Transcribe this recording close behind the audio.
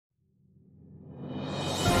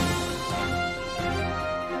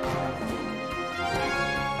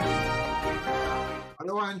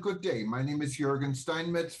and good day. My name is Jürgen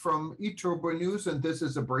Steinmetz from eTurboNews, and this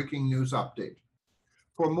is a breaking news update.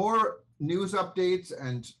 For more news updates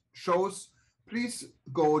and shows, please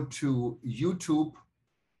go to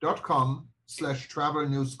youtube.com/travel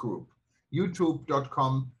news group.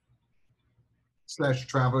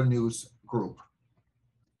 youtube.com/travel news group.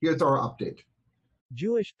 Here's our update.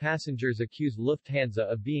 Jewish passengers accuse Lufthansa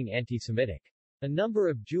of being anti-Semitic. A number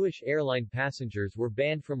of Jewish airline passengers were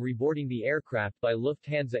banned from reboarding the aircraft by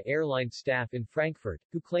Lufthansa airline staff in Frankfurt,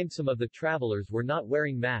 who claimed some of the travelers were not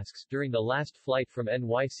wearing masks during the last flight from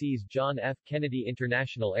NYC's John F. Kennedy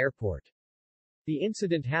International Airport. The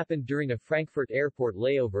incident happened during a Frankfurt airport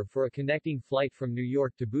layover for a connecting flight from New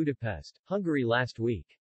York to Budapest, Hungary last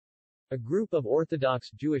week. A group of Orthodox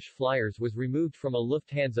Jewish flyers was removed from a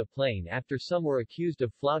Lufthansa plane after some were accused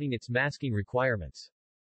of flouting its masking requirements.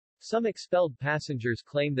 Some expelled passengers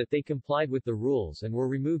claim that they complied with the rules and were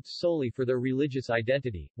removed solely for their religious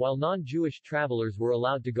identity, while non-Jewish travelers were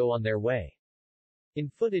allowed to go on their way. In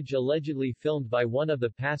footage allegedly filmed by one of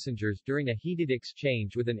the passengers during a heated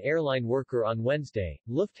exchange with an airline worker on Wednesday,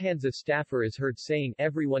 Lufthansa staffer is heard saying,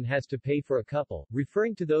 "Everyone has to pay for a couple,"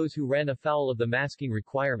 referring to those who ran afoul of the masking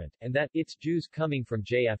requirement, and that, "It's Jews coming from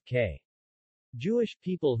JFK. Jewish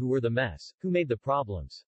people who were the mess, who made the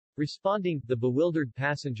problems." Responding, the bewildered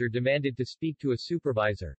passenger demanded to speak to a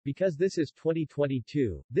supervisor, "Because this is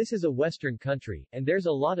 2022, this is a Western country, and there's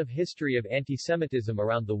a lot of history of anti-Semitism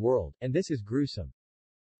around the world, and this is gruesome.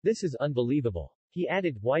 This is unbelievable." He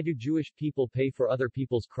added, "Why do Jewish people pay for other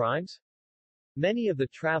people's crimes?" Many of the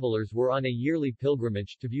travelers were on a yearly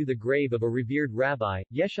pilgrimage to view the grave of a revered rabbi,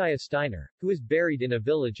 Yeshaya Steiner, who is buried in a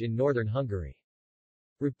village in northern Hungary.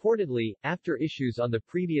 Reportedly, after issues on the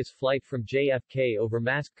previous flight from JFK over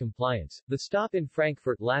mask compliance, the stop in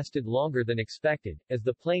Frankfurt lasted longer than expected, as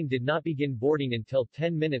the plane did not begin boarding until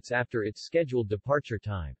 10 minutes after its scheduled departure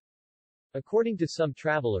time. According to some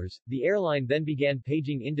travelers, the airline then began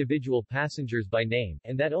paging individual passengers by name,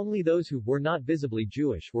 and that only those who were not visibly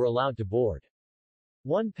Jewish were allowed to board.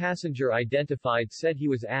 One passenger identified said he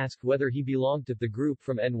was asked whether he belonged to the group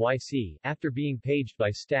from NYC, after being paged by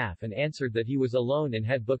staff, and answered that he was alone and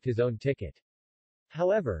had booked his own ticket.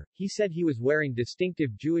 However, he said he was wearing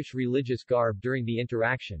distinctive Jewish religious garb during the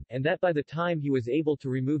interaction, and that by the time he was able to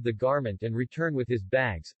remove the garment and return with his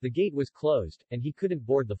bags, the gate was closed, and he couldn't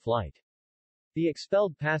board the flight. The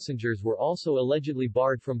expelled passengers were also allegedly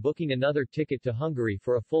barred from booking another ticket to Hungary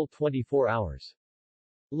for a full 24 hours.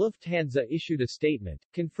 Lufthansa issued a statement,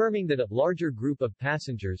 confirming that a larger group of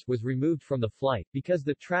passengers was removed from the flight, because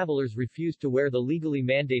the travelers refused to wear the legally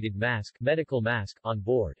mandated medical mask, on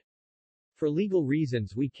board. For legal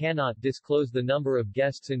reasons we cannot disclose the number of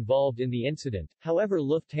guests involved in the incident, however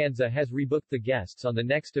Lufthansa has rebooked the guests on the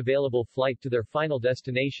next available flight to their final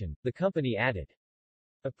destination, the company added.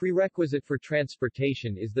 A prerequisite for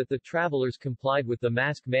transportation is that the travelers complied with the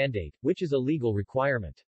mask mandate, which is a legal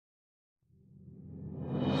requirement.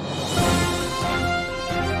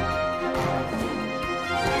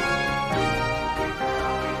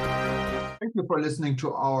 Thank you for listening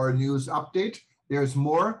to our news update. There's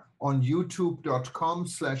more on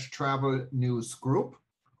youtube.com/travel news group,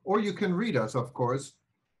 or you can read us, of course,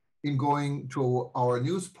 in going to our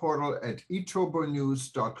news portal at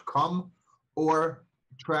eTurboNews.com or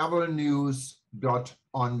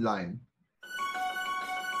travelnews.online.